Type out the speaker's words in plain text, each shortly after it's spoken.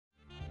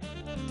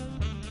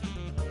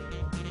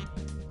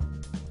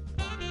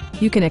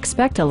You can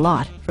expect a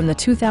lot from the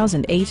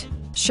 2008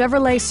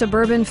 Chevrolet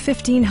Suburban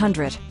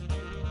 1500.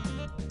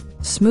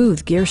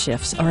 Smooth gear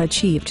shifts are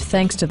achieved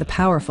thanks to the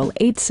powerful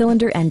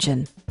 8-cylinder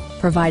engine,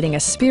 providing a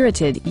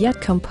spirited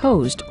yet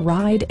composed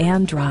ride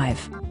and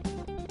drive.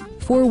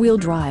 Four-wheel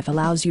drive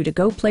allows you to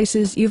go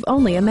places you've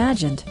only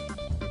imagined.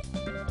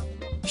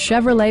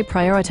 Chevrolet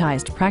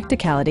prioritized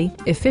practicality,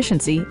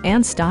 efficiency,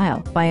 and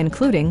style by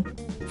including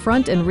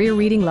front and rear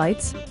reading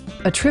lights,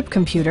 a trip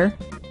computer,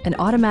 an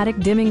automatic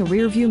dimming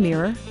rear-view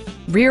mirror,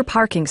 rear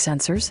parking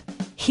sensors,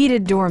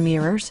 heated door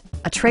mirrors,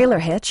 a trailer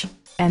hitch,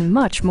 and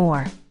much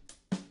more.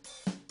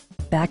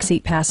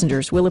 Backseat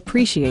passengers will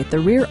appreciate the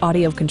rear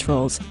audio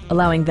controls,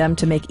 allowing them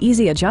to make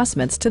easy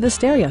adjustments to the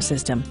stereo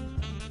system.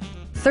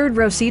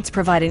 Third-row seats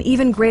provide an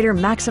even greater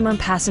maximum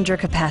passenger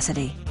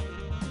capacity.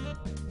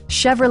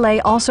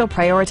 Chevrolet also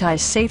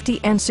prioritized safety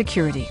and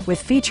security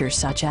with features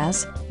such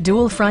as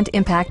dual front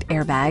impact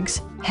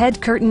airbags,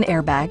 head curtain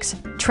airbags,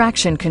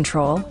 traction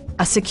control,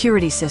 a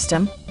security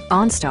system,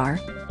 OnStar,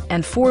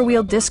 and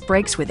four-wheel disc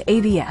brakes with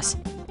ABS.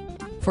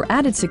 For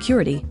added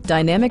security,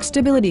 dynamic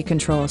stability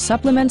control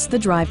supplements the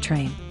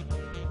drivetrain.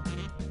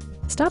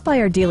 Stop by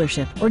our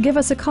dealership or give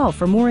us a call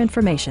for more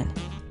information.